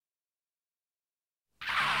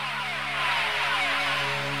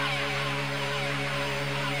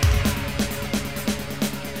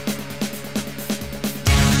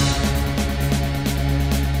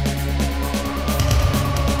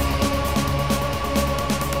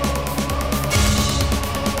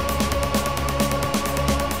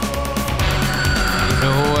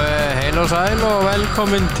sæl og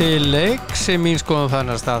velkomin til leik sem mín skoðum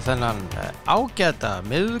fannast að þennan ágæta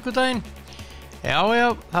miðvikudaginn. Já,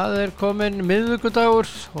 það komin miðvikudagur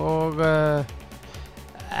og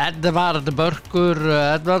Edvard Börkur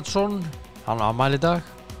Edvardsson, hann á afmæli í dag,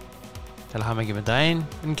 til hamingju með daginn,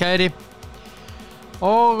 minn kæri.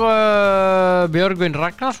 Og Björgvin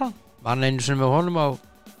Ragnarsson, vann einu sinni með honum á,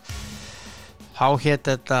 þá hét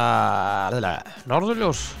þetta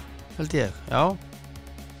Norðurljós, held ég, já.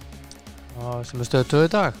 Og sem stöð 2 í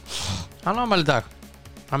dag, hann á afmæli í dag,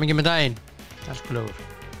 hamingju með daginn, elskulegur.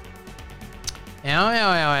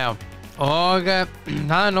 Já. Og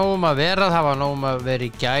það nóg að vera, það var nóg að vera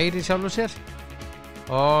í gær í sjálfu sér.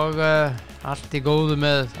 Og allt í góðu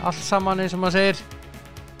með allt saman eins og maður segir.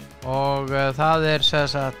 Og það sem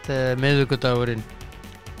sagt miðvikudagurinn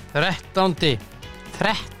 13.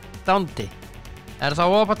 Er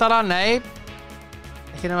það ópatala? Nei.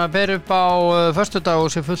 Ekki nema að bera upp á föstudag og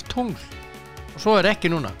sé fullt tungl. Og svo ekki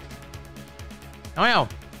núna. Já.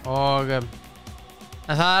 Og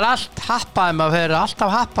en það allt happað maður fer, alltaf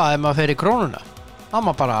happað maður fer í krónuna. Það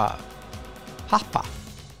má bara happa.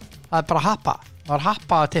 Það bara happa. Það var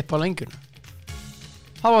happa að tippa á lengjuna.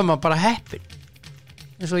 Þá maður bara heppin.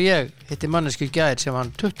 Eins og ég hitti manneski í gær sem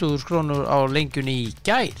hann 20.000 krónur á lengjunni í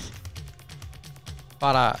gær.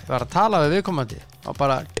 Bara, ég var að tala við viðkomandi og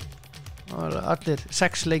bara allir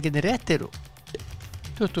 6 leikirnir réttir og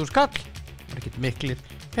 20 skall. Það var ekkert miklir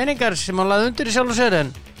peningar sem hann laði undir í sjálf og sér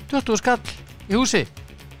en 20 skall í húsi.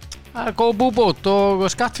 Það góð búbót og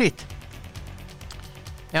skattfrít.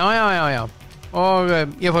 Já. Og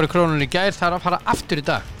ég fór í krónunni í gær, þarf að fara aftur í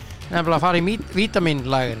dag. Nefnilega að fara í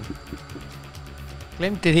vítamínlagerinn.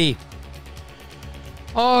 Glemdi því.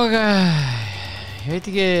 Og ég veit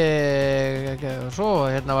ekki, svo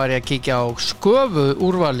hérna var ég að kíkja á sköfu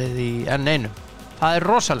úrvalið í N1. Það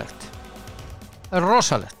rosalegt.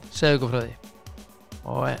 Segðu ykkur frá því.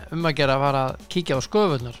 Og að gera að fara að kíkja á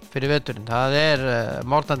sköfunar fyrir veturinn. Það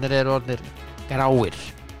morgnarnir eru orðnir gráir.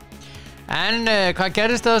 En hvað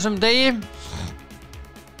gerist það þessum degi?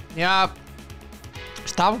 Já,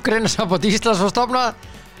 Stafgreinasamband Íslands var stofnað.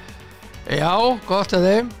 Já, gott að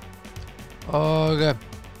þeim. Og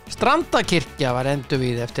Strandakirkja var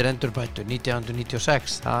endurvíð eftir endurbætur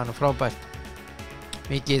 1996. Það nú frábært.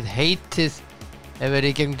 Mikið heitið hefur verið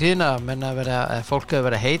í gegnum tíðina, fólk hefur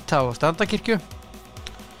verið að heita á Strandakirkju.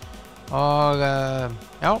 Og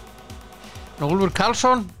já, Úlfur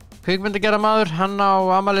Karlsson, kvikmyndagerðarmaður, hann á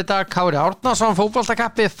afmæli í dag. Kári Árnason,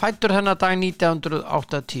 fótboltakappi, fæddur þennan dag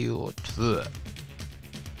 1982.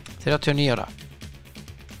 39 ára.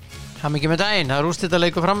 Hamingju með daginn, það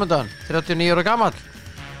úrslitaleikur framundan, 39 ára gamall.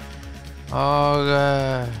 Og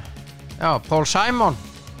já, Paul Simon,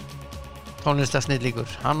 tónlistarsnillíkur,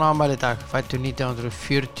 hann á afmæli í dag, fæddur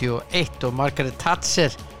 1941. Og Margaret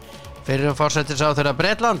Thatcher, fyrrum forsætisráðherra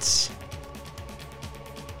Bretlands.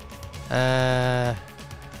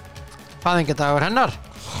 Fæðingardagur hennar.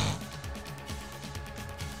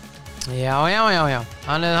 Já,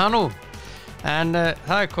 hann það nú. En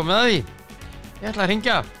það komið að því. Ég ætla að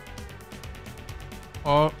hringja.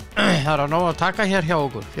 Og það nóg að taka hér hjá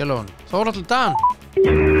okkur, félagun. Þórhallur Dan.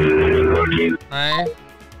 Nei,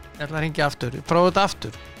 ég ætla að hringja aftur. Prófa þetta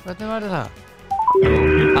aftur. Hvernig væri það?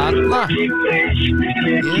 Anna.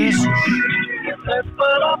 Jesús.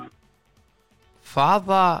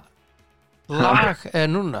 Hvaða lag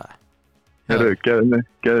núna? Herru,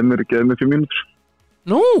 geðu mér 5 mínútur.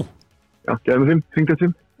 Nú? Já, geðu mér 5, hringja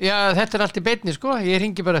 5. Já, þetta allt í beinni, sko. Ég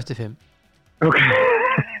hringi bara eftir 5. Ok.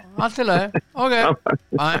 Allt í lagi. Ok.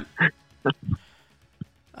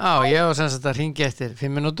 Já, ég var sem sagt að hringi eftir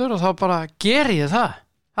 5 mínútur og þá bara geri ég það.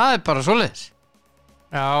 Það bara svoleiðis.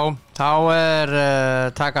 Já, þá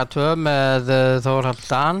taka 2 með Þórhall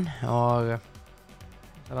Dan og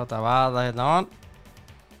það láta að vaða hérna á hann.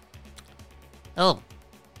 Já.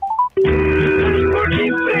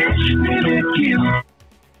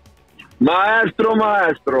 Maestro.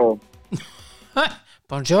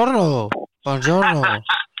 Buongiorno.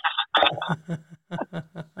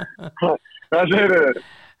 Hvað segirðu?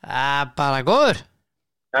 Bara góður.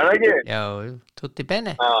 Er það ekki? Já, tutti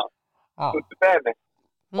bene. Já, tutti bene.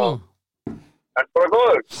 Er bara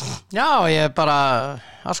góður? Já, ég bara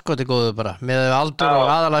askoti góður bara, með aldur og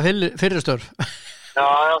aðalega fyrirstörf. Já.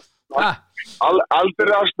 Aldur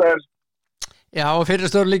ástæður. Já, og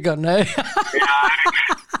fyrirstörf líka, nei.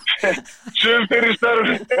 Sum fyrirstörf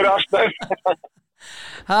ástæður.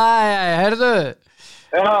 Heyrðu.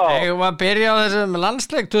 Já. Ég var að byrja á þessum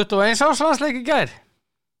landsleik, 21 árs landsleik í gær.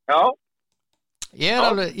 Já. Ég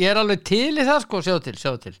er alveg til í það, sko, sjá til.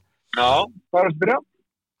 Já, hvað er að byrja?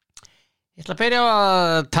 Ég ætla að byrja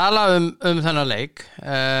að tala um þennan leik.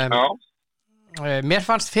 Já. mér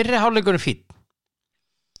fannst fyrri hálfleikurinn fínn.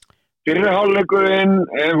 Fyrri hálfleikurinn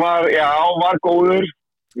var góður.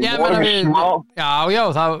 Já,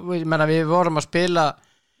 við vorum að spila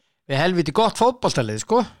við helviti gott fótboltalið,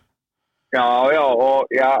 sko. Já, og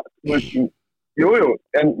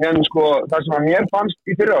en sko, það sem að mér fannst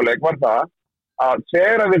í fyrri hálfleik var það að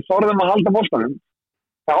þegar við þorðum að halda boltanum,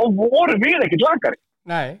 þá vorum við ekkert lakari.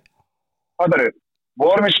 Nei. Það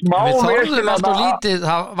vorum við smá... Við þorðum alltaf lítið,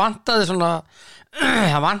 það vantaði svona,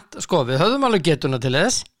 við höfðum alveg getuna til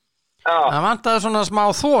þess, það vantaði svona smá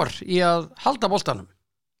þor í að halda boltanum.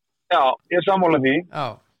 Já, ég er sammála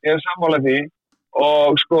því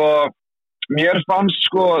og sko, mér fannst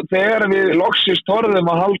sko, þegar við loksist þorðum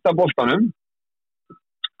að halda boltanum,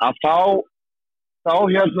 að þá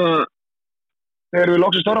þegar við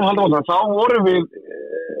loksist þorðum að halda boltanum,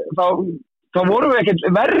 þá vorum við ekkert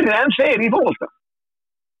verri en þeir í fótbolta.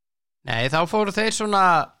 Nei, þá fóru þeir svona,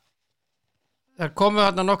 það komu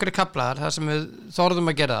þarna nokkri kaflar, þar sem við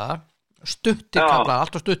þorðum að gera það, stuttir kaflar,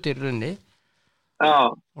 alltaf stuttir í runni.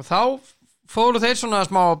 Já. Og þá fóru þeir svona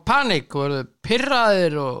smá panik og eru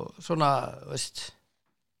pirraðir og svona, veist.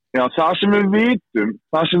 Já, það sem við vitum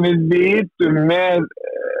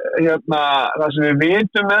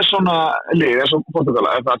með svona lið, eins og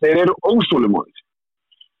Portugala, er það þeir eru óþolinmóðir.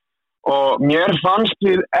 Og mér fannst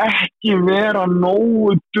við ekki vera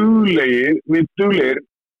nógu duglegir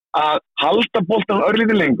að halda boltan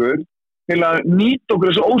örlítið lengur til að nýta okkur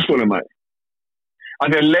þessu óþolinmæði. Að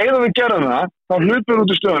því að leiðum við gerðum það, þá hlupum við út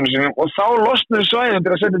úr stöðunum sínum og þá losnuðu svæðin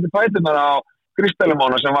til að setja til fæturnar á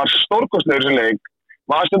Kristelimána sem var stórkostlegur sem leik.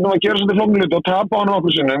 Var stundum að gera svolítið flóknulut og tapa á hann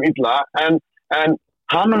okkur sinnum illa, en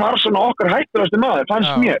hann var svona okkar hættulegasti maður,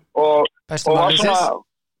 fannst mér. Og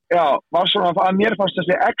var svona að mér fannst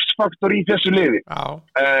þessi X-faktor í þessu liði.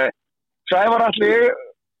 Sævar Atli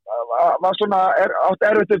var svona átt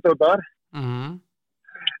erfitt uppdóttar.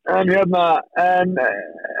 En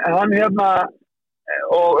hann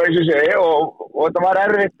og eins og segi og þetta var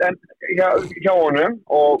erfitt hjá honum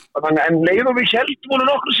og þannig en leið og við héldum honum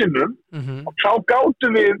nokkru sinnum og þá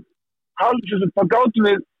gátum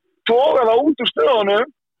við tóga það út úr stöðunum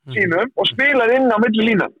sínum og spilað inn á milli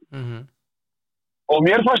línan og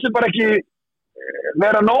mér fannst þið bara ekki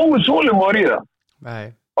vera nógu þolinmóður í það. Nei.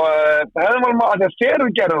 Og það hefði maður að þegar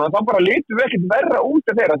við gerðum það þá bara litum við ekkert verra út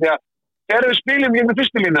af þeirra því að þegar við spilum hérna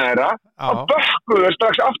fyrstu lína þeirra, þá bökkuðu við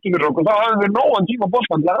strax aftur fyrir okkur, þá hafðum við nógan tíma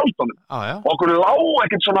boltan til að halda honum. Og okkur lá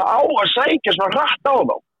ekkert svona á að sækja svona hratt á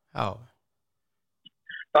þá.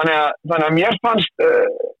 Þannig að mér fannst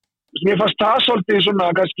það svolítið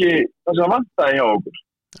svona kannski það sem vantaði hjá okkur.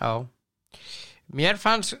 Já. Mér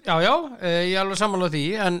fannst, ég er alveg sammála því,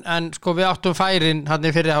 en sko við áttum færin hann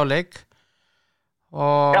í fyrri hálfleik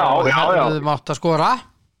og hefðum átt að skora.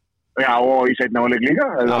 Já, og í seinni hálfleik líka.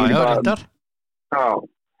 Reyndar.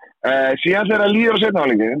 Síðan þegar líður á seinni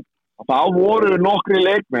hálfleikin, þá voru nokkri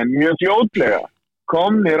leikmenn mjög fljótlega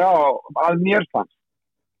komnir að mér fannst.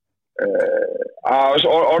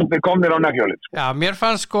 Orðið komnir á nefjólið. Já, mér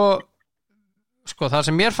fannst sko það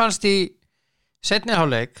sem mér fannst í seinni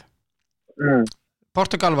hálfleik,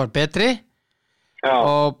 Portugal var betri.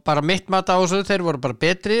 Og bara mitt mat á þessu, þeir voru bara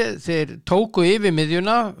betri, þeir tóku yfir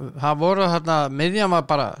miðjuna, það voru þarna, miðjan var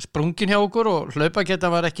bara sprungin hjá okkur og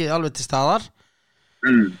hlaupakettan var ekki alveg til staðar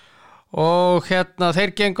og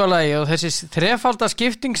þeir gengu á lagi og þessi þrefalda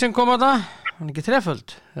skipting sem kom að það, hann ekki þreföld,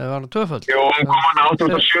 það var hann tvöföld. Jú, hún kom hann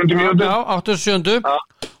 87. mínútu. Já, 87.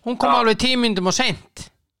 Hún kom alveg 10 mínútum og seint.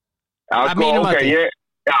 Ég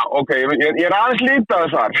er aðeins lítið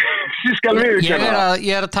þar,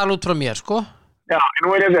 ég er að tala út frá mér, sko. Já,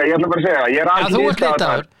 nú ég að segja, ég ætla bara að segja ég er aðeins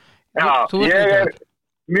litaður. Ég er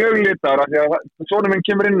mjög litaður af því að sonur minn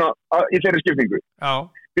kemur inn í þeirri skiptingu. Já.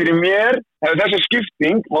 Fyrir mér hefur þessi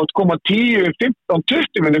skipting mátt koma 10, 15,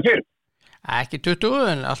 20 minnum fyrr. Ekki 20,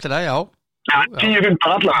 en allt er það, já. 10,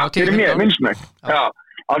 15 allavega, fyrir mér, minnst mig. Já,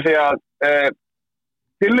 af því að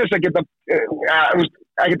til þess að geta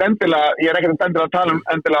ekkert endilega, ég er ekkert endilega að tala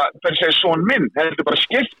endilega fyrir að segja son minn, þetta er bara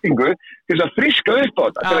skiptingu til þess að friska upp á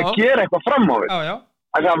þetta, til að gera eitthvað fram á við.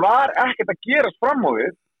 Það var ekkert að gerast fram á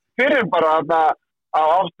við fyrir bara á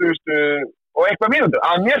 80 og eitthvað mínútur,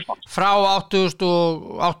 að mér fannst. Frá 80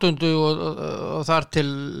 og þar til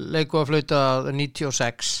leiku að flauta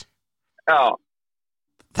 96. Já.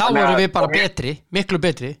 Þá voru við bara betri, miklu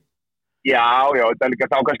betri. Já, þetta er líka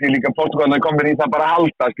þá kannski líka Portugalarnir komir í það bara að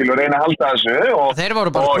halda, reyna að halda þessu. Þeir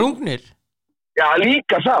voru bara sprungnir. Já,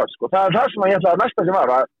 líka það, það er það sem ég ætlaði að næsta sem var,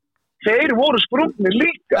 að þeir voru sprungnir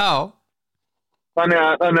líka. Já. Þannig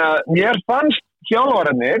að mér fannst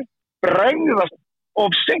þjálfararnir bregðast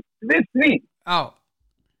of seint við því. Já.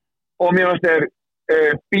 Og mér fannst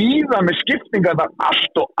býða með skiptinga það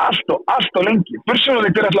allt og lengi. Börsjónu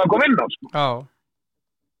þeir ætla að koma inn á, sko. Já.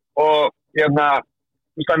 Og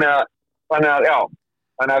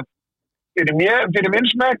þannig að fyrir minn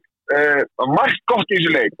smekk margt gott í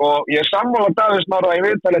þessu leik og ég sammála Davíð Smára í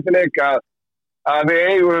viðtali eftir leik að við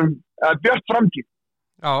eigum björt framtíð.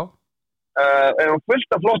 Já. Eigum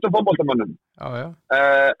fullt af flottum fótboltamönnum. Já.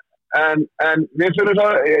 En við þurfum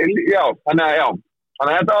það, þannig að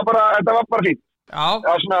þetta var bara fínt. Já. Það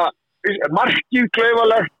var svona markið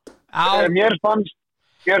klaufalegt. Mér fannst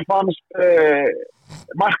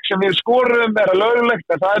mark sem við skorum löglegt,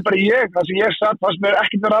 en það bara það sem ég satt, fannst mér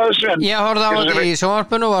ekkert vera að þessu. Ég horfði á þetta í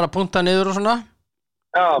sjónvarpinu og var að punta niður og svona.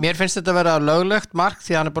 Já. Mér finnst þetta vera löglegt mark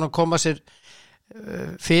því hann búin að koma sér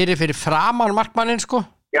fyrir framan markmanninn, sko.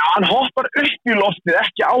 Já, hann hoppar upp í loftið,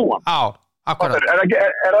 ekki á hann. Já, akkurat. Er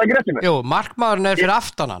það ekki rétt í mér? Jú, markmaðurinn fyrir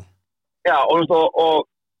aftan hann. Já, og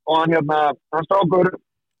hann hann strákur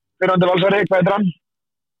fyrrandi Valsari, hvað heitir hann?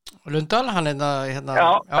 Lundal, hann hérna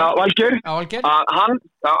Valgeir. Hann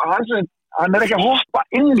ekki að hoppa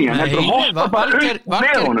inn í hann, hann hoppa bara upp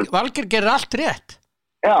með honum. Valgeir gerir allt rétt.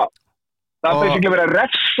 Já, það er ekki verið að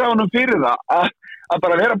refsa honum fyrir það að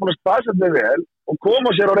bara vera búin að staðsetja vel og koma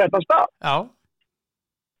sér á réttan stað. Já.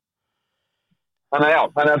 Þannig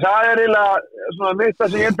að það eiginlega svona mitt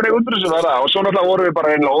það sem ég dreif undir þessu var það og svo náttúrulega vorum við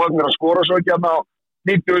bara eiginlega óöfnir að skora svo ekki á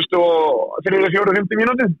 90 og 3-4-50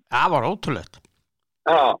 mínútur. Það var ótrúlegt.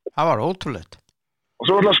 Já. Það var ótrúlegt. Og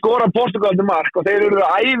svo náttúrulega skora Portugal til mark og þeir eru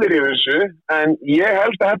æðir í þessu en ég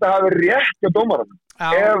held að þetta hafi rétt hjá dómaranum.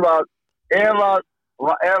 Ef að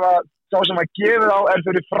sá sem að gefið á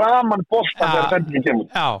fyrir framan boltan þegar sendingin kemur.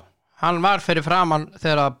 Já, hann var fyrir framan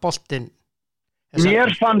þegar boltinn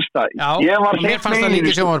Mér fannst það. Mér fannst það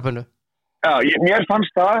líka í sjónvarpinu. Já, mér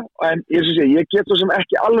fannst það, en ég get svo sem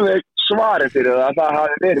ekki alveg svarið fyrir það að það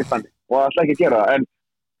hafi verið þannig og það ætla ekki að gera það.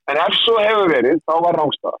 En ef svo hefur verið, þá var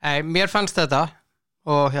rángstæða. Nei, mér fannst þetta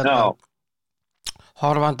og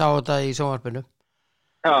horfandi á þetta í sjónvarpinu.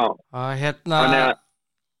 Já. Og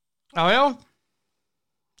Já.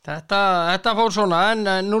 Þetta fór svona, en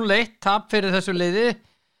 0-1 tap fyrir þessu liði.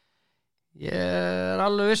 Ég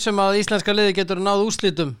alveg vissum að íslenska liði getur náð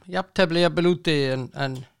úrslitum jafntefli jafnvel úti en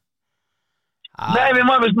Nei, við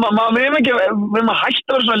erum að hætta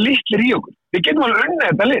að vera svona litlir í okkur. Við getum alveg unnið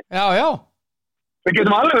þetta lið. Já. Við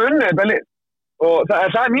getum alveg unnið þetta lið og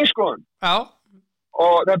það er mín skoðun. Já.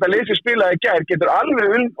 Og þetta lið sem spilaði í gær getur alveg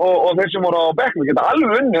unnið og þeir sem voru á bekknum geta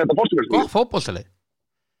alveg unnið þetta portugalska lið. Fótboltalið.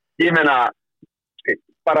 Ég meina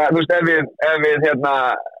bara, þú veist, ef við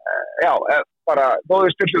bara þó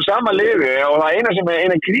við spiltum sama liði og það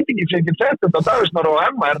eina kritikinn sem ekki sett á Davíð Smára og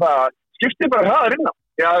Hemma það skiptið bara hraðar inn á.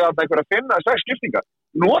 Ég hafði átt einhverja 5-6 skiptingar.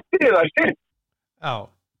 Notið þær fyrr. Já.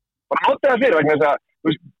 Bara notið þær fyrr vegna þess að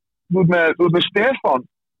þú ert með Stefán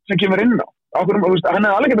sem kemur inn á. Hann hefði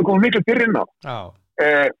alveg getað komið miklu fyrr inn á. Já.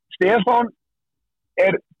 Stefán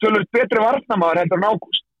tölvöld betri varnarmaður heldur en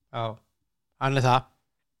Ágúst. Já. Hann það.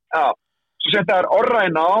 Já. Svo setja þær Orra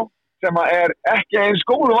inn á sem ekki eins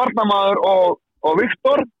góðu varnarmaður og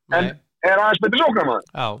Viktor, en aðeins betur sóknarmaður.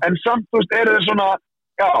 En samt, þú veist, þeir svona,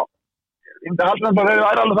 ég myndi halda að þeir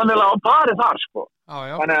alveg þannig á pari þar, sko.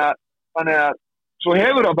 Þannig að svo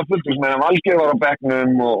hefur þetta fullt, meðan Valgeir var á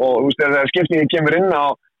bekknum og þú veist, þegar skiptingin kemur inn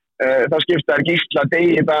á, það skiptar Gísla,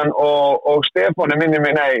 Degitan og Stefán,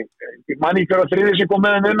 manni hverja þriði sem kom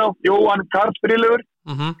með þeim inn á, Jóhann Karl Friðlegur,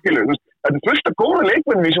 skilur, þú veist, þetta fullt af góða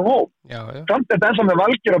leikmennum í sem hóp. Samt þetta ennþá með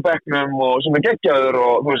Valgeir á bekknum og sem geggjaður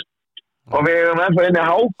og þú veist, og við hefum ennþá inni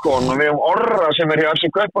Hákon og við hefum Orra sem hjá FC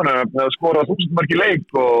Kaupmannahöfn að skora 1000 mark í leik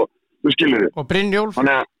og þú skilur þið. Og Brynjólf.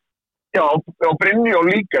 Og Brynjólf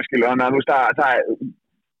líka skilur, þannig að þú veist það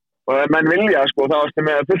og menn vilja sko, þá ertu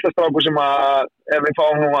með fullt af stráku sem að ef við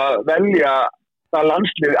fáum nú að velja það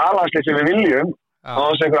aðlandslið sem við viljum og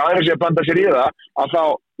þess að einhver aðri sé að blanda sér í það að þá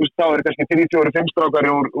kannski 3-4-5 strákar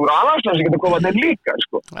úr aðlandslið sem getur komað nefn líka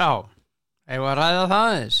sko. Já, eigum að ræða það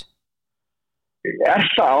aðeins?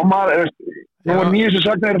 Það og maður nú var nýjustu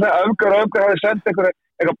sagnir það öfgar hafið sendt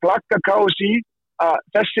eitthvað plagg að KSÍ að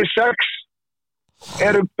þessi 6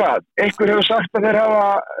 eru hvað? Einhver hefur sagt að þeir hafa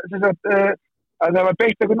að það var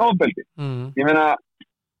beitt eitthvað ofbeldi. Ég meina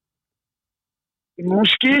nú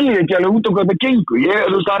skil ég ekki alveg út á hvað það gengur.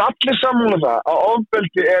 Það allir sammála það að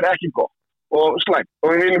ofbeldi ekki gott og slæmt og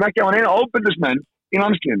við viljum ekki hafa neina ofbeldismenn í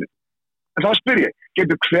landsliðinu. En þá spyr ég,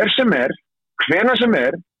 getur hver sem hvenær sem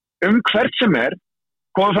hvert sem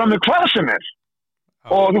komið fram með hvað sem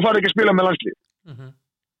og þú farið ekki að spila með landslið.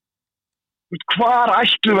 Hvar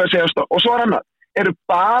ætlum við að segja stopp? Og svo annað, eru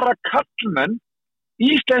bara kallmenn,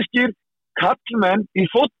 íslenskir kallmenn í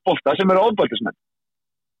fótbolta sem eru ofbeldismenn.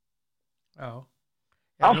 Já.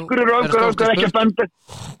 Af hverju er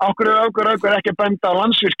Öfgar ekki að benda á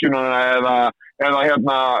Landsvirkjunina eða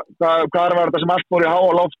hérna, hvað var þetta sem allt fór í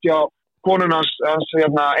háa loft hjá konun hans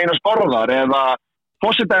hérna, Einars Bárðar eða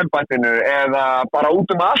forsetaembættinu eða bara út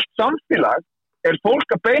allt samfélag fólk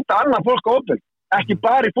að beita annað fólk á ofbeldi, ekki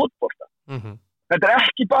bara í fótbolta. Þetta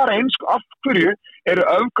ekki bara eins, af hverju eru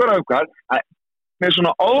Öfgar með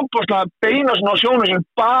svona ofbeldslega beina svona sjónum sem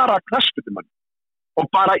bara knattspyrnumenn og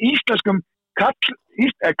bara íslenskum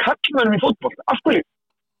kallmönnum í fótbolta, af hverju?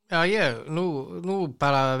 Já, nú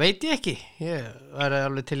bara veit ég ekki. Ég væri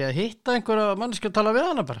alveg til að hitta einhverja manneskju og tala við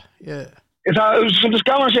hana bara. Það er svolítið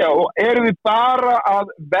skaman að segja, og erum við bara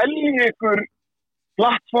að velja ykkur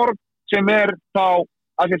plattform sem þá,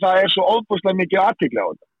 af því það svo ofbúslega mikið athygli á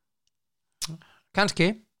þetta. Kannski,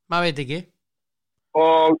 maður veit ekki.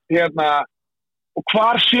 Og hérna, og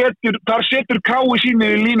hvar setur Kái sínu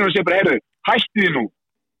í línu og segir bara, heyrðu, hætti þið nú.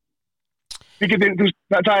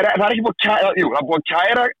 Það er ekki búið að kæra, jú, það er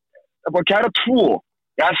búið að kæra 2,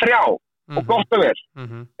 já, 3, og gott að vel.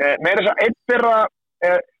 Með þess að einn þeirra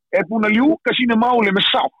búin að ljúka sínu máli með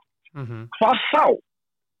sátt. Hvað þá?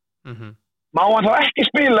 Má hann þá ekki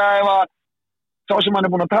spila ef að sá sem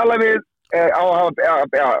hann búin að tala við á að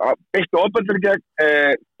beittu ofbeldi gegn,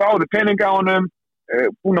 báðu peninga á honum,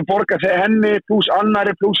 búin að borga henni pluss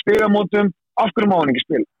annari pluss stigamótum, af hverju má hann ekki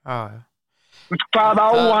spila? Hvað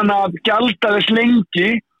á hann að gjalda þess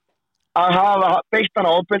lengi að hafa beitt hann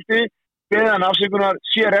á ofbeldi, beðið hann afsökunar,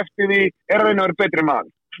 sér eftir því, raun og betri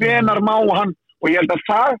maður. Hvenær má hann, og ég held að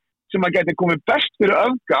það sem að geti komið best fyrir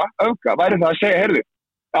Öfga væri það að segja, heyrðu,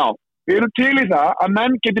 já, við erum til í það að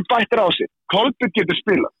menn geti bættir á sig, Kolbjörn getur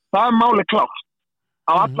spilað, það er máli klárt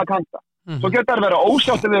á alla kanta. Svo getur það vera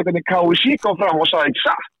ósáttir við hvernig KSÍ kom fram og sagði ekki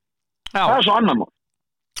satt. Það er svo annar mál.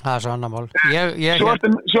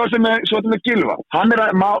 Svo ertu með Gylfa.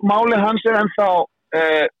 Málið hans ennþá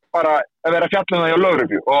bara að vera fjallum það hjá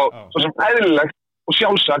lögreglu og svo sem eðlilegt og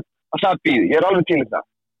sjálfsagt að það býði. Ég er alveg til í það.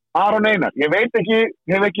 Aron Einar, ég veit ekki,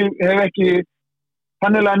 hef ekki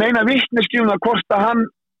hannilega neina vitneskjum hvort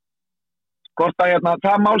að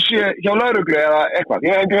það mál sé hjá lögreglu eða eitthvað.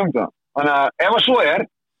 Ég hef ekki það. Þannig að ef að svo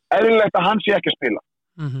eðlilegt að hann sé ekki að spila.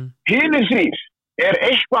 Hinir 3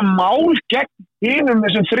 eitthvað mál gegn hinum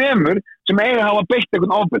þessum 3 sem eiga að hafa beitt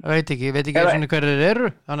einhvern ofbeldi. Veit ekki svona hverjir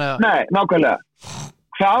eru. Nei, nákvæmlega.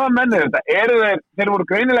 Hvaða menn þetta? Þeir voru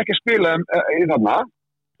greinilega ekki að spila í þarna,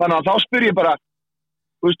 þannig að þá spyr ég bara,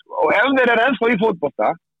 og ef þeir ennþá í fótbolta,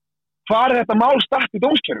 hvað þetta mál statt í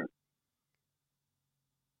dómskerfinu?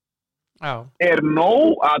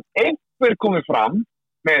 Nóg að einhver komið fram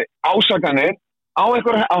með ásakanir á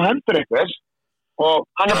hendur einhvers og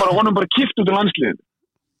hann honum bara kippt út úr landsliðinu.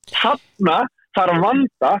 Þarna þarf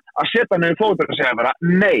vanda að setja hann í fótbolta og segja bara,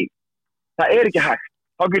 nei, það ekki hægt.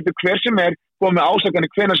 Þá getur hver sem komið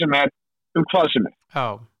ásakanir hvenær sem hvað sem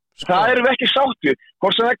Það erum við ekki sátt við,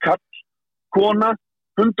 hvort sem það kall, kona,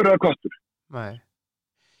 hundur eða köttur. Nei.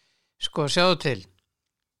 Sjáðu til.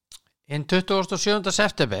 Hinn 27.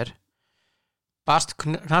 september barst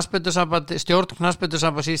stjórn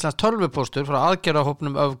Knattspyrnusambands Íslands tölvupóstur frá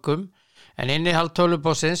aðgerðahópnum Öfgum en innihald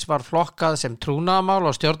tölvupóstsins var flokkað sem trúnaðarmál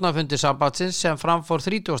á stjórnarfundi sambandsins sem framfór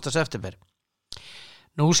 30. september.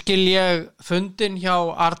 Nú skil ég fundin hjá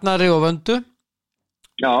Arnari og Vöndu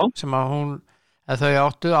sem að þau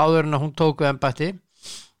áttu áður en að hún tóku embætti.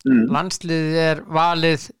 Landsliðið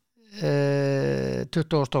valið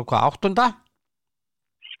 28.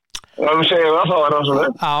 Já, við segjum það, þá það svo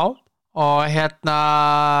leið. Já, og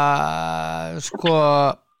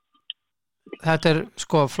þetta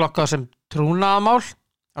flokkað sem trúnaðarmál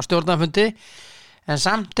á stjórnarfundi en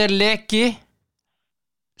samt leki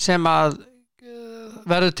sem að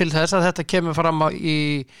verður til þess að þetta kemur fram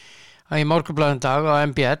í Morgunblaðinu dag á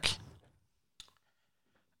MBL.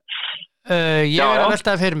 Ég að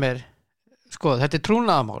velta fyrir mér þetta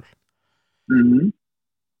trúnaðarmál.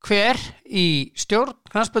 Hver í stjórn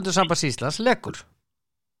Knattspyrnusambands Íslands lekur?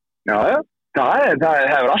 Já, það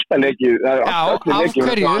hefur alltaf lekið. Af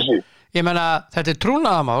hverju? Ég meina, þetta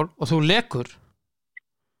trúnaðarmál og þú lekur.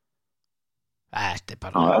 Þetta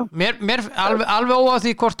bara mér alveg óað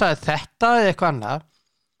því hvort það þetta eða eitthvað annað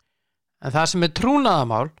en það sem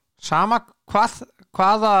trúnaðarmál sama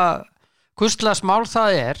hvaða hvurslagsmál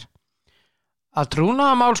það að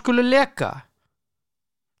trúnaðarmál skuli leka.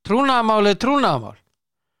 Trúnaðarmál trúnaðarmál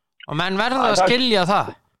og menn verða að skilja það.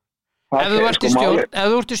 Ef þú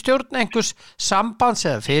ert í stjórn einhvers sambands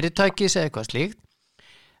eða fyrirtækis eða eitthvað slíkt,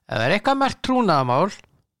 ef það eitthvað merkt trúnaðarmál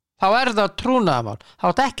þá það trúnaðarmál, þá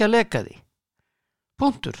ekki að leka því.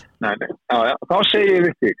 Punktur. Nei, þá segir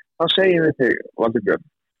við þig, Valdur Björn.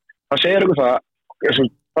 Það segir ykkur það,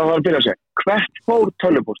 það var að byrja að segja, hvert fór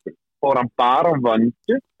tölvupóstur? Fór hann bara á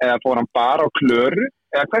Vöndu eða fór hann bara á Klöru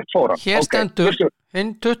eða hvert fór hann? Hér stendur,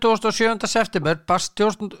 hinn 27. september barst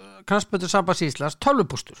stjórn Knattspyrnusambands Íslands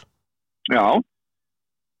tölvupóstur. Já.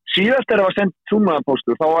 Síðast þegar það var sendt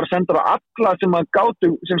trúnaðarpóstur, þá var sendur á alla sem að gátu,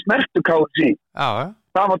 sem snertu KSÍ. Já.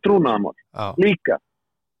 Það var trúnaðarmál. Líka.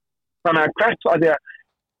 Þannig að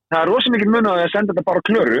það er rosa mikið mun að senda þetta bara á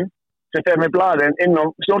Klöru, sem fer með blaðin inn á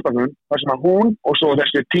stjórnarfund, þar sem að hún og svo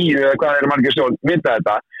þessi 10 eða hvað eru margir stjórn vita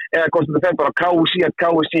þetta, eða hvort þetta fer bara á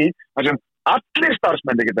KSÍ, þar sem allir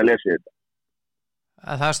starfsmenn geta lesið þetta.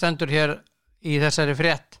 Það stendur hér í þessari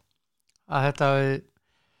frétt að þetta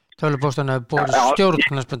tölvupósturinn hefur borið stjórn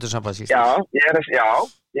Knattspyrnusambands Íslands. Ég er að segja það,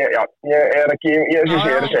 ok.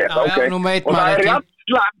 Nú veit og maður ekki.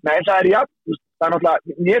 Það er náttúrulega,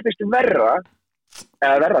 mér finnst verra,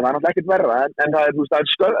 það er náttúrulega ekkert verra, en það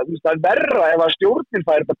er verra ef að stjórnin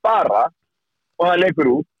fær þetta bara og það leikur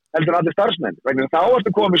út, heldur allir starfsmenn. Þá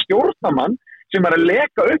ertu komið með stjórnamann sem er að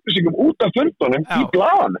leka upplýsingum út af fundunum í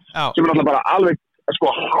blaðanum, sem er náttúrulega bara alveg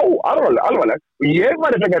alvarleg. Og ég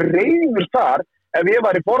væri frekar reiður þar ef ég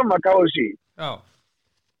væri formaður KSÍ.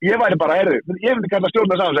 Ég væri bara, ég myndi kalla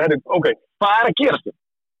stjórna saman og segja, ok, hvað er að gerast þér?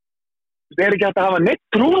 Það er ekki hægt að hafa neitt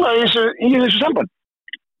trúnað í þessu samband.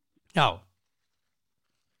 Já.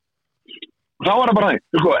 Þá var það bara þannig,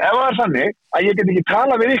 ef það er þannig að ég get ekki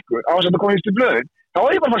tala við ykkur á þess að þetta komist í blöðin, þá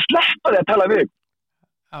er ég bara að sleppa því að tala við ykkur.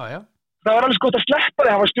 Já. Það er alveg gott að sleppa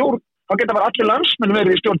því að hafa stjórn, þá geta bara allir landsmenn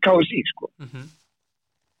verið í stjórn KSÍ, sko.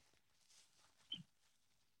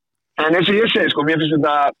 En eins og ég segi, sko, mér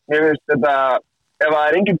finnst þetta, ef það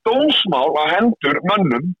er engin dómsmál á hendur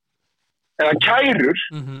mönnum, eða kærur,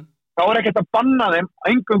 þá er ekkert að banna þeim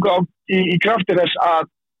eingöngu í krafti þess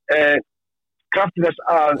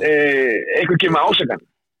að einhver kemur með ásökan.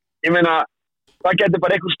 Ég meina, það getur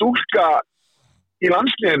bara einhver stúlka í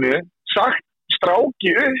landsliðinu sagt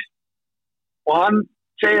stráki upp og hann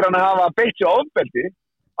segir hann að hafa beitt sér ofbeldi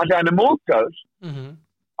af því að hann er móðgaður.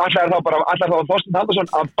 Ætlar þá Þorsteinn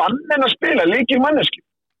Halldórsson að banna henn að spila leikir manneski?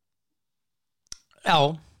 Já.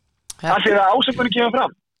 Það því að ásökunni kemur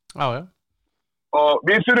fram. Já. Og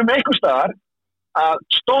við þurfum einhvers staðar að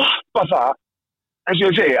stoppa það, eins og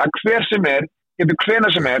ég segi, að hver sem er, getur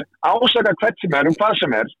hvenær sem er, ásaka hvert sem er, hvað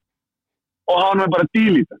sem er, og hann er bara að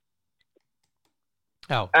díla í það.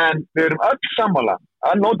 En við erum öll sammála,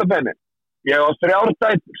 að nota benni. Ég á 3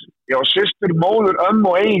 dætur, ég á systur, móður,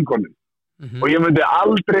 og eiginkonu. Og ég myndi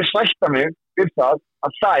aldrei svætta mig fyrir það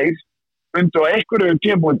að þær myndu á einhverjum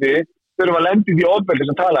tímapunkti þurfa að lenda í því ofbeldi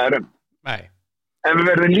sem talað er um. Nei. En við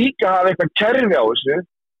verðum líka að hafa eitthvað kerfi á þessu,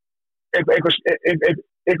 eitthvað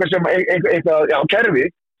kerfi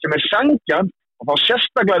sem er sanngjarnt og þá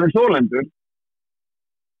sérstaklega við þolendur.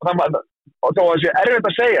 Og þó að það sé erfitt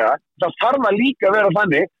að segja það þarf að líka vera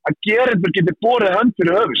þannig að gerendur getur borið hönd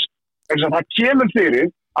fyrir höfus. Þannig að það kemur fyrir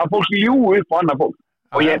að fólk ljúgi upp á annað fólk.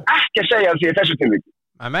 Og ég er ekki að segja því í þessu tilvíki.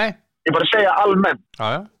 Nei. Ég er bara að segja almennt.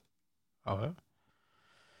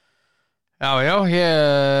 Já, ég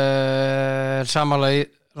er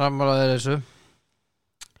sammálaður þessu.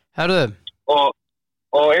 Herðu.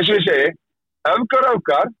 Og eins og ég segi,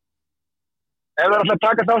 öfgar, ef það er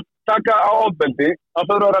alltaf að taka á ofbeldi, þá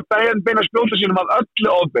þurfa að vera beina spjóta sínum af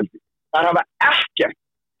öllu ofbeldi. Það hafa ekkert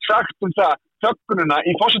sagt það þöggununa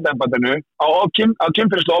í forsetembandinu á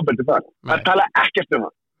kynferðislega ofbeldi þar. Það tala ekkert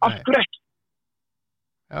það. Af hverju ekki?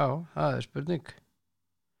 Já, það er spurning.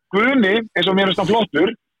 Guðni, eins og mér er það flottur,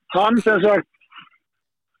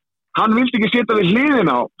 hann vildi ekki setja við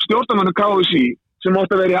hliðina á stjórnarmannu KSÍ sem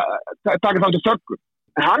mótti að vera taka þátt í þöggun.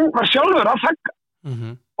 En hann var sjálfur að þagga.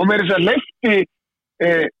 Og mér er þess að leikti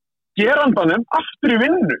gerandanum aftur í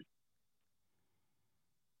vinnu.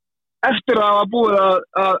 Eftir að það var búið að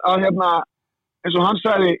eins og hann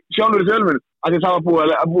sagði sjálfur í fjölmjölum, að það var búið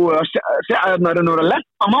að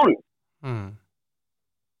leppa máli.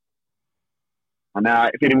 Þannig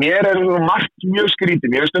að fyrir mér er það margt mjög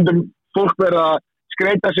skrítið. Mér er stundum fólk verið að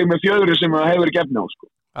skreita sig með fjöðru sem það hefur gefni á, sko.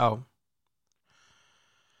 Já.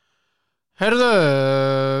 Heyrðu,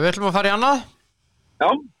 við ætlum að fara í annað. Já.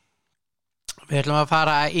 Við ætlum að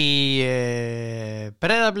fara í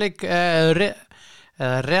Breiðablik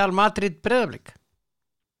Real Madrid Breiðablik.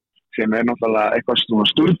 Sem er náttúrulega eitthvað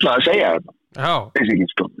sturlað að segja þetta. Já.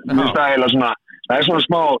 Það er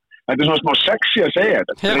svona smá sexy að segja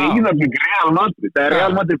þetta. Breiðablik Real Madrid. Það er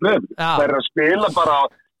Real Madrid Breiðablik. Það er að spila bara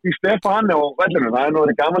í Stefáni og vellinu. Það er nú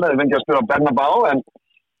verið gaman að þið fengið að spila á Bernabéu en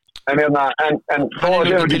hann er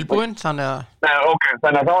ekki tilbúinn, þannig að þá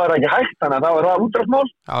er það ekki hægt, þannig að þá er það útdragsmál.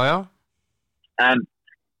 Já. En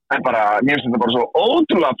en bara, mér finnst þetta bara svo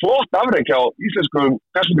ótrúlega flott afrek hjá íslenskum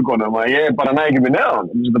knattspyrnukonum að ég bara næ ekki með neðan.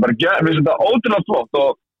 Mér finnst þetta ótrúlega flott og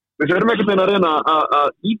við þurfum einhvern veginn að reyna að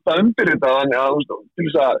ýta undir þetta þannig að, til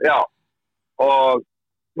þess að, já, og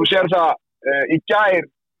þú sér það í gær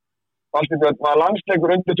var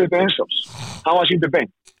landsleikur undir 21 árs, hann var sýndur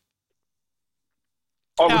beint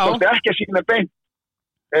og þú tókst ekki að sýna beint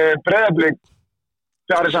Breiðablik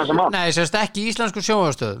Fjarir Sansamann. Nei, sérst ekki í íslensku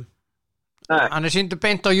sjónvarpsstöðum. Hann er sýndur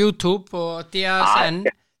beint á YouTube og DSN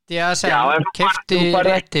keypti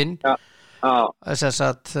réttinn þess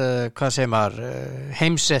að, hvað segir maður,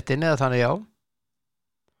 heimsréttin eða þannig, já.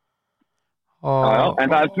 En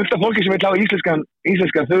það er fullt af fólki sem vil hafa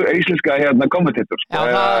íslenska hérna kommentator. Já,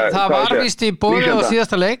 það var víst í boði á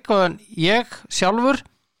síðasta leik og ég sjálfur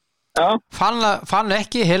fann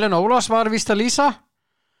ekki, Helen Ólafs var víst að lýsa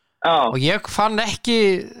og ég fann ekki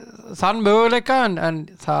þann möguleika en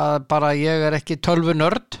það bara, ég er ekki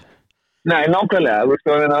tölvunörd. Nei, nákvæmlega,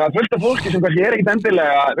 það er fullt af fólki sem kannski er ekkit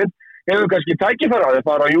endilega, hefur kannski tækifæri á því að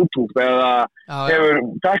fara á YouTube eða hefur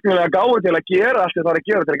tæknilega gáðu til að gera allt það að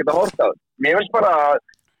gera til að geta horta. Mér finnst bara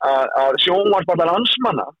að sjónvarpsbata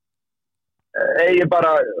landsmanna eigi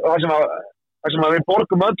bara það sem að við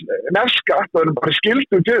borgum öll nefnskatt og erum bara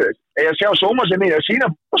skildur til þess eigi að sjá sjónvarpsinni að sína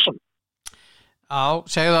bossum. Já,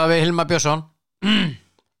 segðu það við Hilmar Björnsson.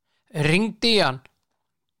 Ringdi í hann.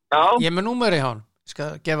 Já. Ég er með númeri í hann. Skal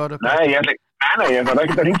gefa það upp. Nei, ég þarf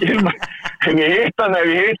ekki að ringi Hilmar. En ég hitt hann ef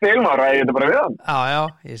ég hitti Hilmar og ég þetta bara við hann. Já,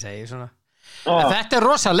 ég segi svona. En þetta er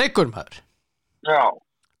rosa leikur, maður. Já.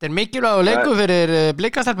 Þetta er mikilvægur leikur fyrir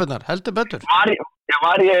blikastelpurnar, heldur betur.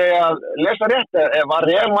 Var ég að lesa rétt? Var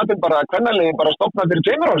Real Madrid bara kvennaliðið bara stofnað fyrir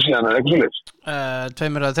 2 ára síðan eða eitthvað svoleiðis?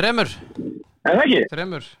 2 eða 3. En ekki? 3,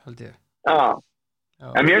 held ég. Já.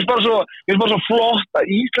 En mér finnst bara svo flott að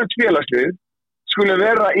íslenskt félagslið skuli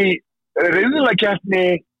vera í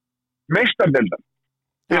riðlakeppni meistardeildar.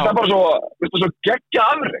 Mér finnst það bara svo geggja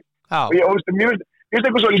afrek. Og mér finnst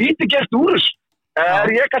eitthvað svo lítið gert úr þessu. Er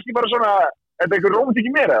ég kannski bara svona, er þetta eitthvað rómatík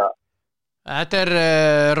í mér eða? Þetta er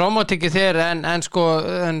rómatík í þér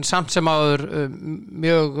en samt sem áður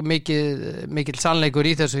mjög mikil sannleikur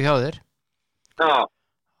í þessu hjá þér. Já.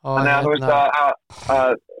 Þannig að þú veist að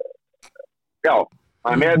já.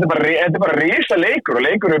 Þetta er bara risa leikur og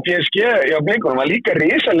leikur með PSG á Blikunum var líka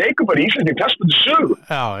risa leikur bara í Íslandi knattspyrnu sögu.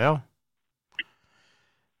 Já.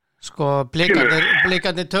 Sko,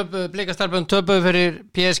 blikastelpun töpuðu fyrir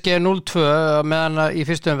PSG 0-2 meðan í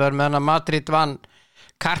fyrstu umferð meðan að Madrid vann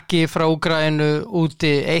Karki frá Úkraínu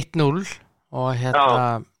úti 1-0 og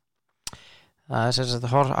það er sem sagt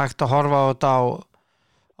hægt að horfa á þetta á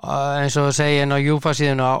eins og segja inn á UEFA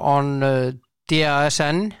síðuna on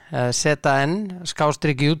DASN ZN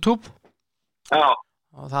 /YouTube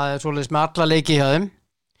og það er svoleiðis með alla leiki hjá þeim.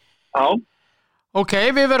 Já. Ok,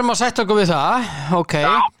 við verum að sætta okkur við það. Ok.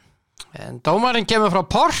 Já. En dómarinn kemur frá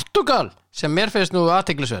Portugal sem mér finnst nú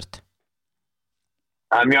athyglisvert.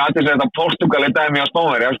 Það er mjög athyglisvert að Portugal er dæmi á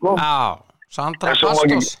Spánverja, sko. Já, Sandra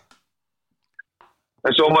Bastos.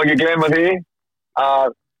 En svo má ekki gleyma því að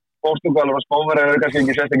Portugal og Spánverja eru kannski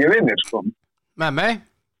ekki sérstakir vinir, sko. Með mig.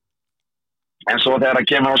 En svo þegar það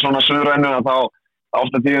kemur á svona suðrænu þá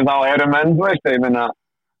ofta tíðum þá eru menn, þú veist, ég meina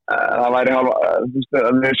það væri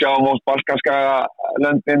við sjáum á balkanska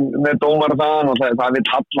löndin með dómar þann og það vil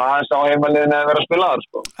halla aðeins á heimaliðinu að vera spilaðar,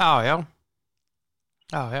 sko.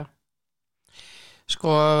 Já.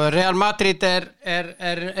 Sko, Real Madrid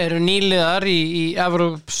eru nýliðar í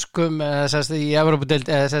evrópskum í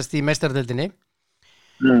Evrópudeild í meistaradeildinni.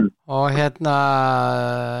 Og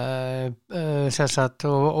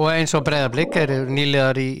og eins og Breiðablik eru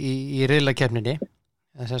nýliðar í riðlakeppninni í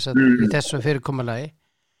þessu fyrirkomulagi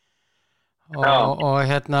og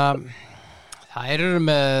það eru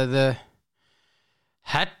með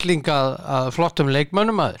helling að flottum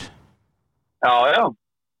leikmönnum aður. Já.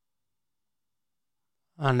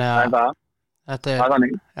 Þannig að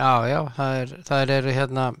það eru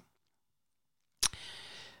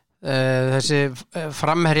þessi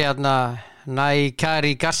framherji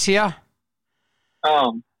Naikari Garcia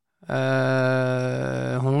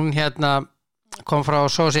hún kom frá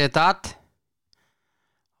Sociedad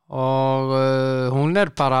og hún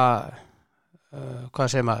er bara hvað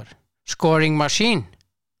segir maður scoring machine.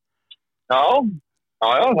 Já,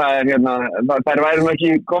 það er þær væri nú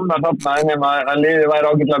ekki komna þarna en að liðið væri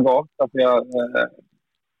ágætlega gott af því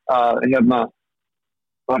að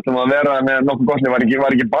vartum að vera með nokkuð gott var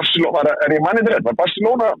ekki Barcelona, er ég mannið rétt, var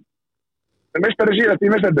Barcelona meistari síðast í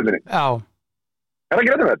meistaradeildinni? Já. Er það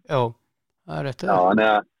ekki rétt? Jó, það er rétt. Já,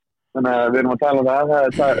 þannig að við erum að tala um það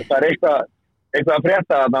er eitthvað eitthvað að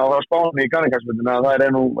frétta þarna og Spáni í kannikarsmyndina að það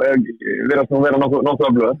virðast nú vera nokkuð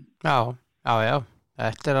öflug. Já,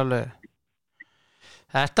 þetta alveg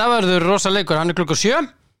þetta verður rosa leikur, hann klukkan 7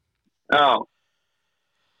 Já.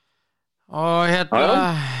 Og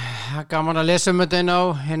gaman að lesa þetta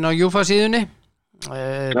inn á Júfa síðunni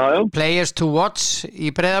Players to watch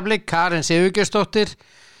í Breiðablik, Karen Sigurgeirsdóttir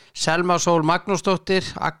Selma Sól Magnúsdóttir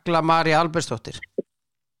Agla María Albertsdóttir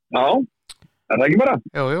Já, er það ekki bara?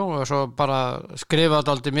 Jú, og svo bara skrifa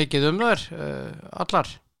dálítið mikið þær allar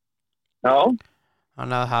Já.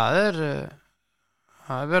 Þannig að það er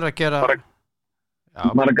verið að gera bara,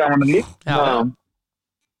 maður er gaman að líka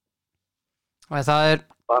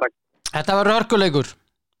Þetta var hörkuleikur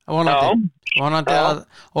vonandi að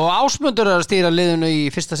og Ásmundur er að stýra liðinu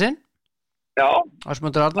í fyrsta sinn Já,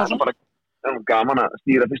 Ásmundur Arnarsson það er gaman að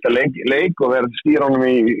stýra fyrsta leik og vera að stýra honum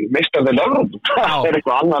í meistardeild Evrópu. Það er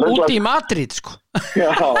eitthvað annar. Úti í Madrid, sko. Já.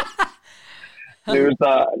 Mér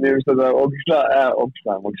finnst þetta ógislega,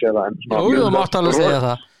 má ekki segja það. Jú, mátt alveg segja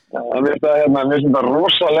það. Já, mér finnst þetta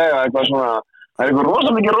rosalega eitthvað svona, það er eitthvað rosa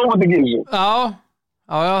mikið rómantík í þessu. Já,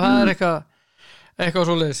 það er eitthvað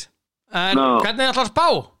svoleiðis. En hvernig ætlar að spá?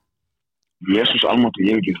 Jesús almáttugur,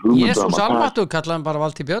 ég hef ekki hugmynd. Jesús almáttugur, kallaði hann bara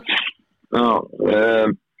Valtý Björn. Já,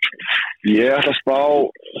 ég ætla að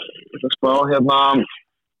spá hérna ég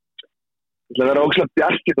ætla að vera ógeðslega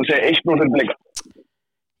bjartýtt og segja 1-0 fyrir Blika.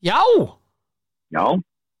 Já,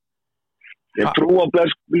 ég trú á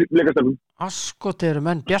Blikastöfum. Askoti eru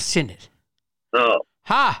menn bjartsýnir.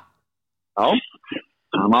 Já,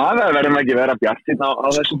 maður verðum ekki vera bjartýtt á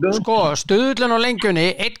þessu dögum. Sko, stuðullin á lengjunni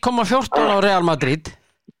 1,14 á Real Madrid.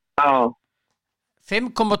 Já.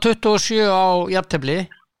 5,27 á jafntefli.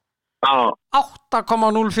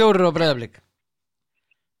 8,04 á Breiðablik.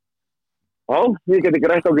 Já, ég get ekki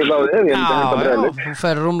rætt ákveð á þig. Já, þú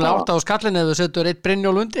fer rúmlega 8 á skallin eða þú setur 1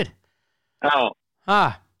 Brynjól undir. Já.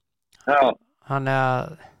 Þannig að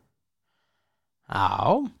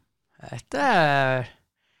þetta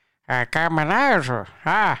er gaman að þessu.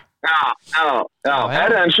 Já.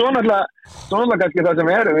 En svo náttúrulega kannski það sem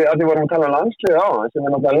að því vorum að tala um landslið á sem er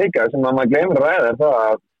náttúrulega líka, sem að maður gleymir að ræða er það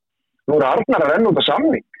að nú eru Arnar að renna út á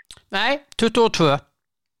samning. Nei, 22.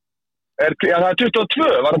 Já, það er 22,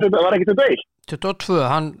 var ekki 21? 22,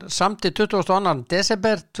 hann samti 22.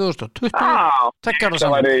 desember 2020.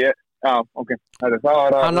 Já, ok.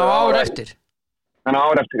 Hann á ár eftir. Já.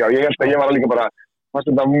 Ég held að ég var líka bara,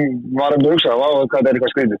 þetta var að hugsa, hvað það er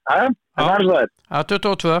eitthvað skrítið. En það er svo það er. Já,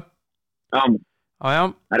 22. Já.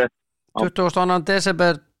 22.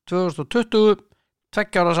 desember 2020,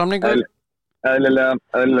 2 ára samningur. Eðlilega,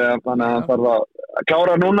 þannig að það þarf að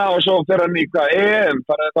klára núna og svo fyrir hann í EM,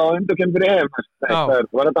 fara þetta á undirkemd fyrir EM.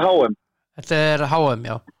 Var þetta HM? Þetta er HM,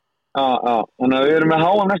 já. Þannig að við erum með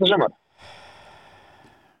HM næsta sumar.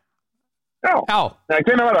 Já. Nei,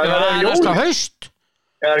 hvenær var það? Það er næsta haust.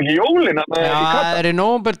 Er ekki jólin? Já, það er í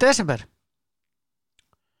nóvember, desember.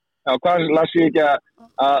 Já, hvað las ég ekki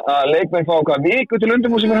að leikmenn fá viku til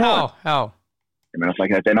undirbúsing fyrir HM? Já. Ég meina alltaf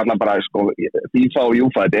ekki, þetta er náttúrulega bara FIFA og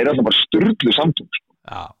Júfa, þetta er alltaf bara sturglu samtök.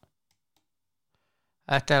 Já.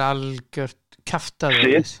 Þetta er algjört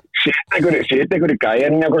kjaftaðið. Sitt einhverju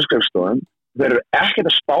gæjarinn í okkur skrifstofum, þeir eru ekkert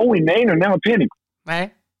að spá í neinu nema peningum.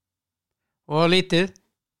 Nei. Og lítið.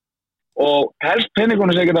 Og helst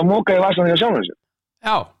peningunum sem geta mókað í vasan því að sjálfum þessu.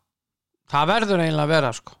 Já. Það verður eiginlega að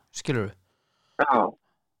vera, skilur við. Já.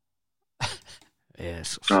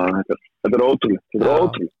 Jesus. Já, þetta er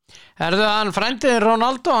ótrúlega. Herðu hann frændiðin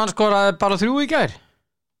Ronaldo, hann skoraði bara 3 í gær.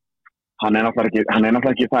 Hann er náttúrulega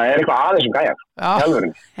ekki, það er eitthvað aðeins sem gæjar.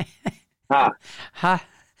 Hjálfurinn.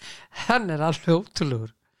 Hann er alveg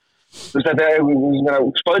ótrúlegur. Þú veist, þetta er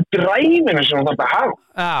spáðið dræminu sem hann þarf að hafa.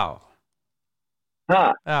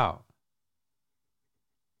 Já.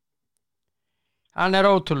 Hann er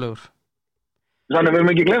ótrúlegur. Þannig að við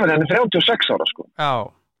erum ekki glemma þetta, hann er 36 ára, sko. Já.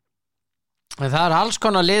 En það er alls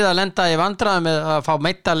konar lið að lenda í vandræðum með að fá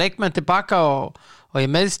meidda leikmenn tilbaka og í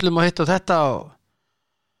meiðslum og hitt og þetta.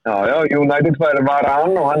 Já, United var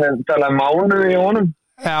hann og hann er talað mánuð í honum.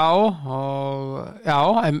 Já,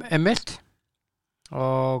 Emmitt.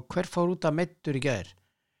 Og hver fór út að meiddur í gær?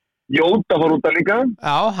 Jóta fór út að líka.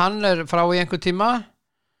 Já, hann er frá í einhver tíma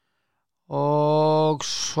og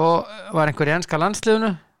svo var einhver í enska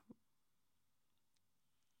landsliðinu.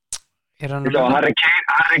 Harry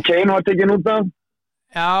Kane var tekinn út af.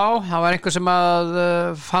 Já, það var einhver sem að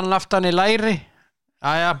fann aftan í læri.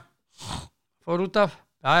 Fór út af.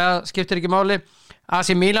 Skiptir ekki máli.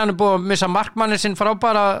 AC Milan er búið að missa markmannin sinn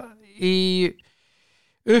frábæra í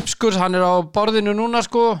uppskurs. Hann er á borðinu núna,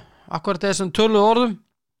 sko. Akkurat þessum töluðu orðum.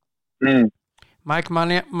 Mike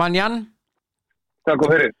Maignan. Hvað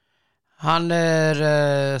kom fyrir? Hann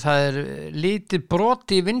það lítið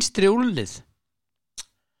brot í vinstri úlnlið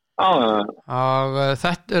og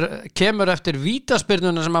þetta kemur eftir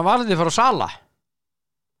vítaspyrnuna sem að varði frá Sala.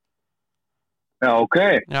 Já, ok.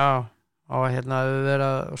 Já, og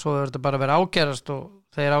svo er þetta bara að vera ágerast og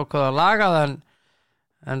þeir ákveða að laga það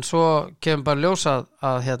en svo kemur bara ljósa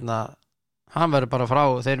að hann verður bara frá,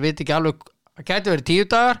 þeir viti ekki alveg, það gæti verið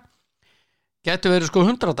 10 dagar, gæti verið sko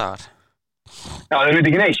 100 dagar. Já, þeir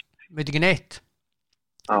viti ekki neitt.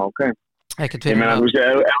 Já, ok. Ekkert Ég fyrir meina, þú veist,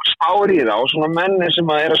 ef spáir í það og svona menni sem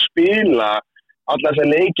að er að spila alla þessar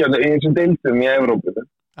leiki í þessum deildum í Evrópu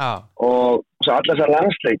og alla þessar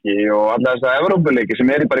landsleiki og alla þessar Evrópuleiki sem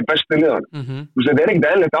bara í bestu liðunum. Þú veist, þetta er ekkert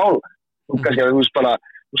eðlilegt álag.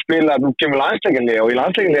 Þú spila, þú kemur landsleikinlega og í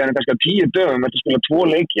landsleikinlega kannski á 10 dögum þetta spila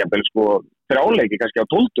 2 leiki, sko 3 leiki kannski á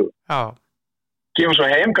 12 dögum. Já. Kemur svo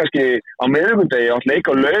heim kannski á miðvikudegi og leik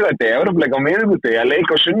á laugardegi, Evrópuleik á miðvikudegi, að leik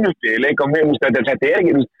á sunnudegi, leik á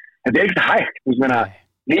miðvikudegi, þetta er ekkert hægt, þú veist,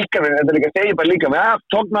 líka með, þetta er líka að segja bara líka með,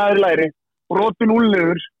 tóknaður læri, brotin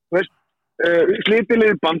úlliður, slitið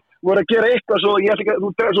liðband, voru að gera eitthvað svo,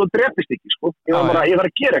 svo drepist ekki, sko, ég þarf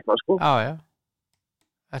að gera eitthvað, sko. Já.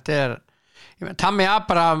 Þetta Tammy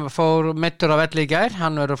Abraham fór meiddur á velli í gær,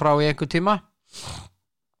 hann verður frá í einhver tíma.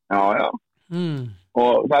 Já.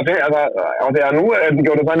 Og það þegar nú er þetta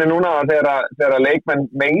ekki orðið þannig núna að þegar leikmenn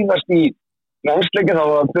meiðast í landsleikin þá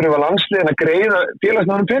þurfa landsliðin að greiða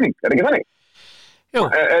félagsmönnum pening, er ekki þannig? Jú.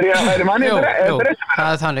 Er manni þetta? Það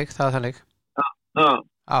er þannig. Já.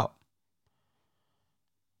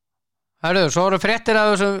 Hörðu, svo eru fréttir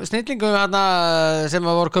af þessum snillingum sem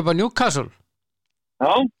voru að kaupa Newcastle.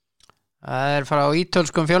 Já. Það er frá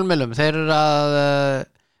ítölskum fjölmiðlum. Þeir eru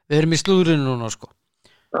við erum í slúðrinu núna, sko.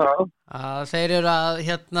 Já. Þeir eru að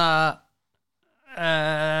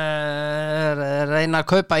reyna að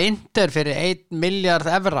kaupa Inter fyrir 1 miljard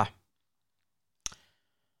evra.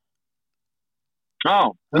 Já,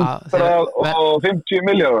 150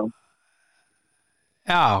 miljardur.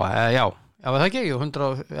 Já, það ekki,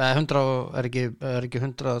 100 er ekki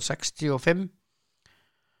 165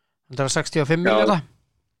 miljardar.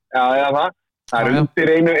 Já, það er undir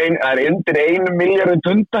 1 miljard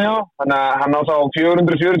punda hjá, þannig að hann á þá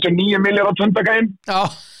 449 miljardar punda gæn. Já.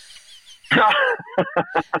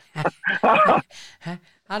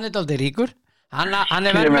 Hann er dálítið ríkur. Hann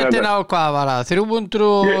er verðmetinn á hvað var það?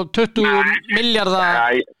 320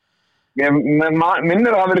 miljardar. Ég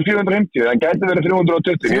minnir að það verið 450, það gæti verið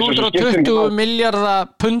 320. 320 miljardar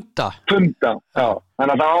punda. Já.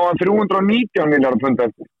 Þannig að það á 319 miljardar punda.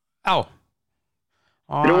 Já.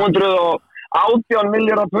 318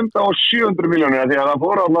 miljardar punda og 700 miljónir, því að það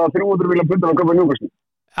fór alveg 300 miljardar punda að köpa Newcastle.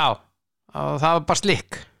 Já, og það var bara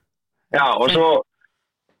slikk. Já, og svo,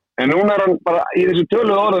 en núna er hann bara í þessu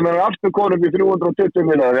töluð orðum er hann aftur konum í 320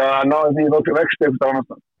 miljardar, því að hann náði því þóttu vexti eftir á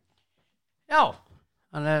næstan. Já,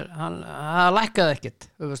 hann lækkaði ekkert,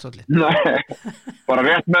 öfustóllið. Nei, bara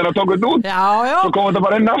rétt með að tóka þetta út. Já. Svo kom þetta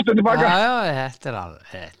bara inn aftur tilbaka. Já, þetta er alveg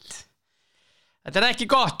hett. Þetta er ekki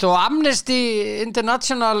gott og Amnesty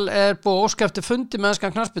International er búið óskæfti fundi með enskan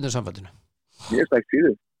knattspyrnusambandinu. Ég er stækt í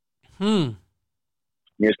þið.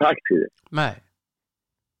 Ég er stækt í þið. Nei.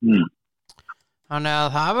 Þannig að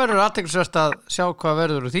það verður athyglisvert að sjá hvað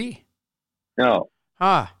verður úr því. Já.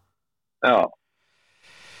 Já.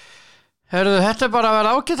 Herðu, þetta er bara að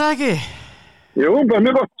vera ágætt, ekki? Jú, bara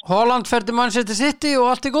mjög gott. Holland fer til Manchester City og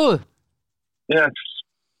allt er góð. Yes.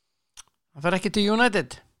 Það fer ekki til United.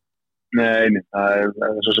 Nei, það er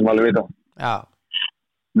svo sem alveg vita. Já.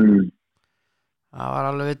 Það var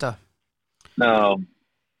alveg vita. Já.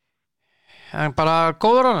 En bara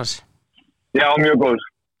góður annars? Já, mjög góður.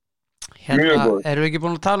 Mjög góður. Erum við ekki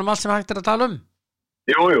búin að tala um allt sem hægt er að tala um?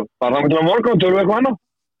 Jú, bara til að morgun tölum við eitthvað annað.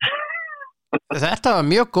 Þetta var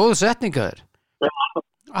mjög góð setning að þér.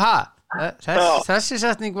 Þessi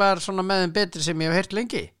setning var svona með þeim betri sem ég hef heyrt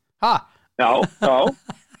lengi. Já.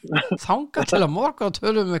 Þangað til að morgun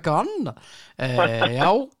tölum við eitthvað annað.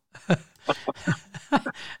 Já.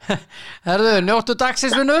 Herðu, njóttu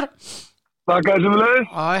dagsins, vinnur. Takk að þessum leið.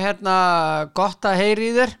 Og gott að heyri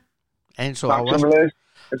í þér. Eins og ávallt. Takk sem leið.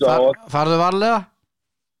 Farðu varlega.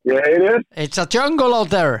 Ég heyri þér. It's a jungle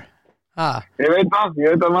out there. Ég veit að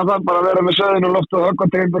maður þarf bara að vera með söðin og loft og högg og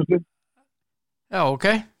teginbörstu. Já, ok.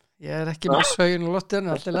 Ég er ekki með sögin og loftin,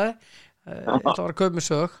 allt í lagi. Ég ætla að kaupa með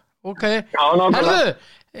sög. Ok. Já, nákvæmlega. Herðu,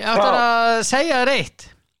 ég ætla að segja þér eitt.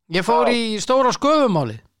 Ég fór í stóra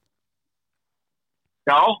sköfumáli.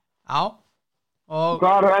 Já. Og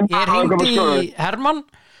ég hringdi í Hermann.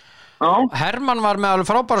 Já. Hermann var með alveg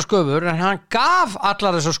frábæra sköfur, en hann gaf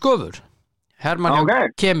allar þessar sköfur. Hermann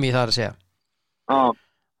kemi þar að segja. Já.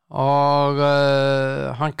 og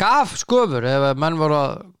hann gaf sköfur ef menn voru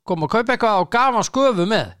að koma að kaupa eitthvað og gaf hann sköfu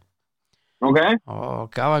með og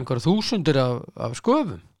gaf einhver þúsundir af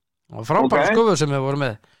sköfum og frábæra sköfur sem við vorum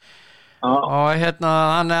með og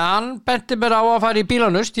hann benti mér á að fara í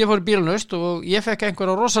bílanust, ég fór í bílanust og ég fekk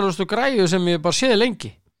einhverja rosalustu græju sem ég bara séð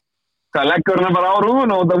lengi. Það leggur hann bara á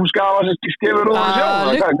rúðuna og það hún skafa sér skefur rúðuna sjálf?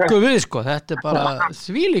 Það liggur við sko, þetta er bara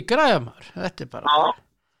þvílík græja maður, þetta er bara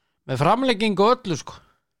með framleggingu og öllu sko.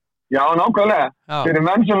 Já, nákvæmlega. Fyrir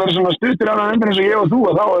menn sem eru svona stuttir á hann undir eins og ég og þú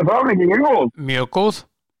og þá er framleggingin góð. Mjög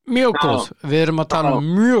góð. Við erum að tala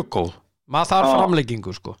mjög góð. Maður þarf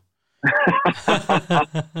framleggingu sko.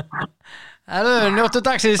 Njóttu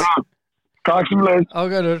dagsins. Takk sem leið.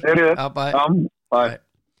 Ágæður. Bye.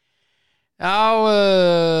 Já,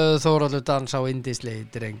 Þórólfur dans á indislegi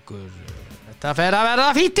drengur. Þetta fer að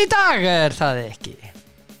verða fínt í dag, er það ekki?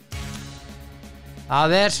 Það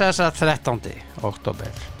er þess að 13.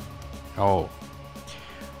 október. Já.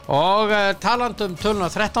 Og talandum töluna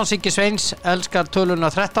 13, Siggi Sveins elskar töluna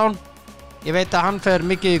 13. Ég veit að hann fer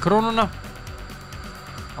mikið í krónuna.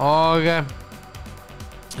 Og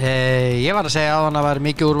ég var að segja að hann væri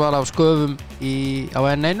mikið úrval af sköfum á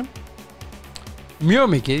N1.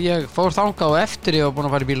 Mjög mikið, ég fór þangað og eftir ég var búin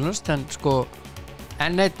að fara í bílunust en sko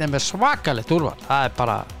N1 með svakalegt úrval, það er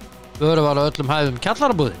bara vöruval á öllum hæðum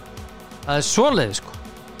kjallarabúði, það er svoleiði sko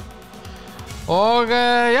og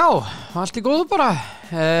já, allt í góðu bara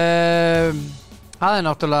það er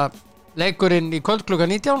náttúrulega leikurinn í kvöld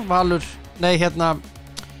klukkan 19 Valur, ætla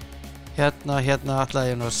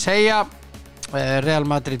ég nú að segja Real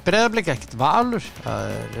Madrid Breiðablik, ekkert Valur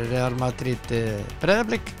það er Real Madrid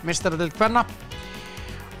Breiðablik, meistaradeild kvenna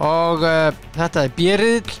og þetta er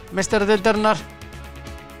B-riðill meistaradeildarinnar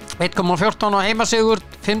 1,14 á heimasigur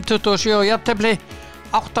 5,27 á jafntefli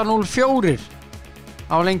 8,04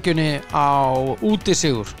 á lengjunni á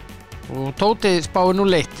útisigur og Tóti spáir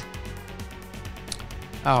 0-1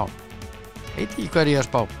 já veit ekki hver ég að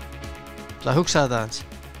spá það hugsa þetta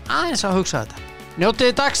aðeins að hugsa þetta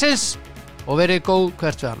njótið dagsins og verið góð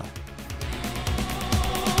hvert við annað